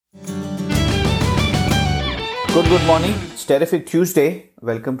Good morning. It's Terrific Tuesday.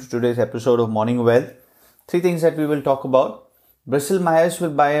 Welcome to today's episode of Morning Wealth. Three things that we will talk about. Bristol Myers will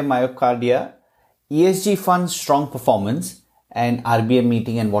buy a Myocardia, ESG funds strong performance, and RBI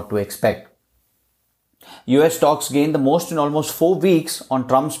meeting and what to expect. US stocks gained the most in almost 4 weeks on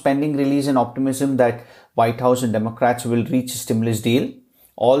Trump's spending release and optimism that White House and Democrats will reach a stimulus deal.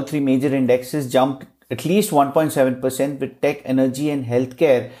 All three major indexes jumped at least 1.7% with tech, energy and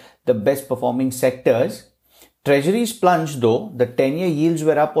healthcare the best performing sectors. Treasuries plunged though. The 10-year yields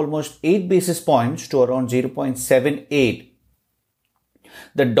were up almost 8 basis points to around 0.78.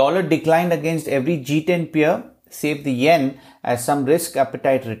 The dollar declined against every G10 peer, save the yen as some risk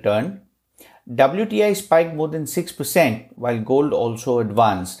appetite returned. WTI spiked more than 6% while gold also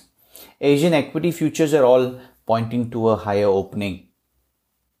advanced. Asian equity futures are all pointing to a higher opening.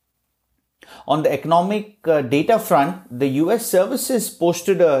 On the economic data front, the US services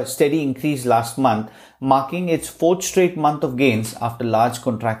posted a steady increase last month, marking its fourth straight month of gains after large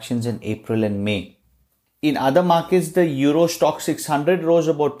contractions in April and May. In other markets, the Euro Stoxx 600 rose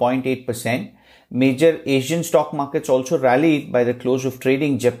about 0.8%. Major Asian stock markets also rallied by the close of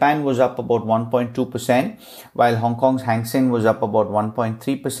trading. Japan was up about 1.2%, while Hong Kong's Hang Seng was up about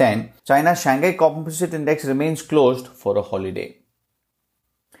 1.3%. China's Shanghai Composite Index remains closed for a holiday.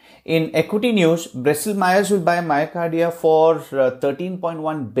 In equity news, Bristol Myers will buy Myocardia for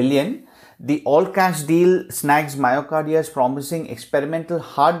 $13.1 billion. The all-cash deal snags Myocardia's promising experimental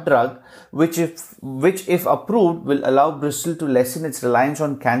heart drug, which if approved will allow Bristol to lessen its reliance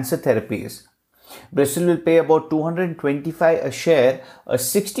on cancer therapies. Bristol will pay about $225 a share, a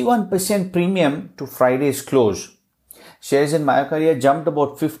 61% premium to Friday's close. Shares in Myocardia jumped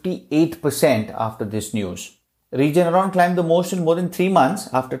about 58% after this news. Regeneron climbed the most in more than 3 months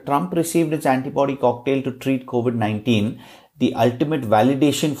after Trump received its antibody cocktail to treat COVID-19, the ultimate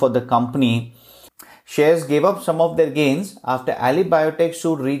validation for the company. Shares gave up some of their gains after Ali Biotech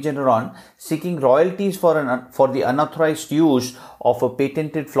sued Regeneron, seeking royalties for the unauthorized use of a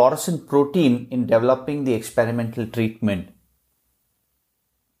patented fluorescent protein in developing the experimental treatment.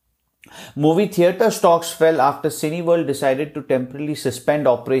 Movie theatre stocks fell after Cineworld decided to temporarily suspend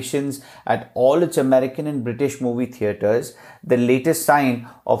operations at all its American and British movie theatres, the latest sign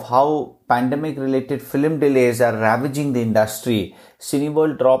of how pandemic-related film delays are ravaging the industry.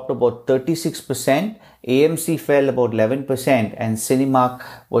 Cineworld dropped about 36%, AMC fell about 11%, and Cinemark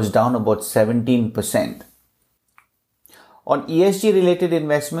was down about 17%. On ESG-related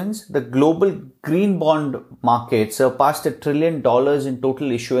investments, the global green bond market surpassed $1 trillion in total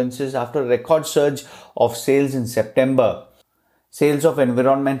issuances after a record surge of sales in September. Sales of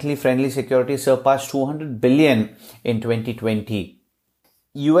environmentally friendly securities surpassed $200 billion in 2020.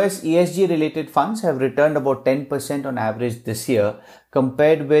 US ESG-related funds have returned about 10% on average this year,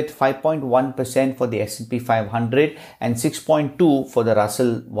 compared with 5.1% for the S&P 500 and 6.2% for the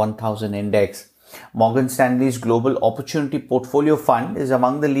Russell 1000 index. Morgan Stanley's Global Opportunity Portfolio Fund is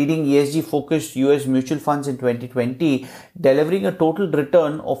among the leading ESG-focused US mutual funds in 2020, delivering a total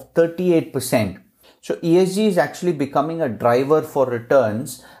return of 38%. So ESG is actually becoming a driver for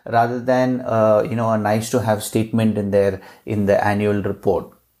returns rather than a nice-to-have statement in the annual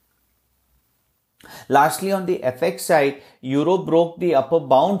report. Lastly, on the FX side, Euro broke the upper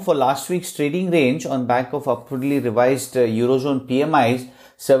bound for last week's trading range on back of upwardly revised Eurozone PMIs.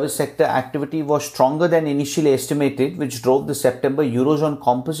 Service sector activity was stronger than initially estimated, which drove the September Eurozone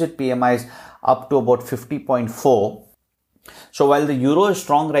composite PMIs up to about 50.4. So while the euro is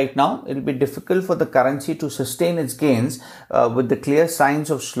strong right now, it will be difficult for the currency to sustain its gains with the clear signs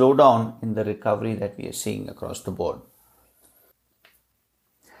of slowdown in the recovery that we are seeing across the board.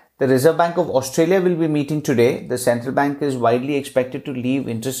 The Reserve Bank of Australia will be meeting today. The central bank is widely expected to leave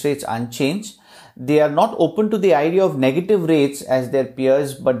interest rates unchanged. They are not open to the idea of negative rates as their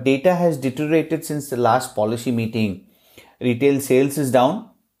peers, but data has deteriorated since the last policy meeting. Retail sales is down,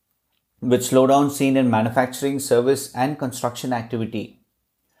 with slowdown seen in manufacturing, service and construction activity.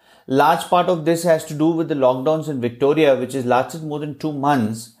 Large part of this has to do with the lockdowns in Victoria, which has lasted more than 2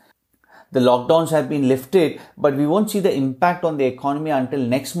 months. The lockdowns have been lifted, but we won't see the impact on the economy until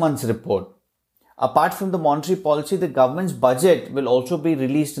next month's report. Apart from the monetary policy, the government's budget will also be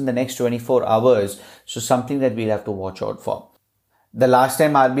released in the next 24 hours, so something that we'll have to watch out for. The last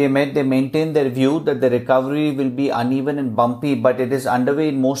time RBI met, they maintained their view that the recovery will be uneven and bumpy, but it is underway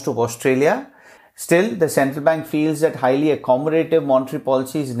in most of Australia. Still, the central bank feels that highly accommodative monetary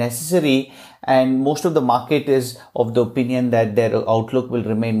policy is necessary, and most of the market is of the opinion that their outlook will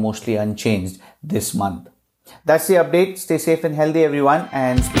remain mostly unchanged this month. That's the update. Stay safe and healthy, everyone,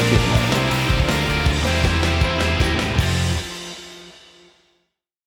 and speak to you tomorrow.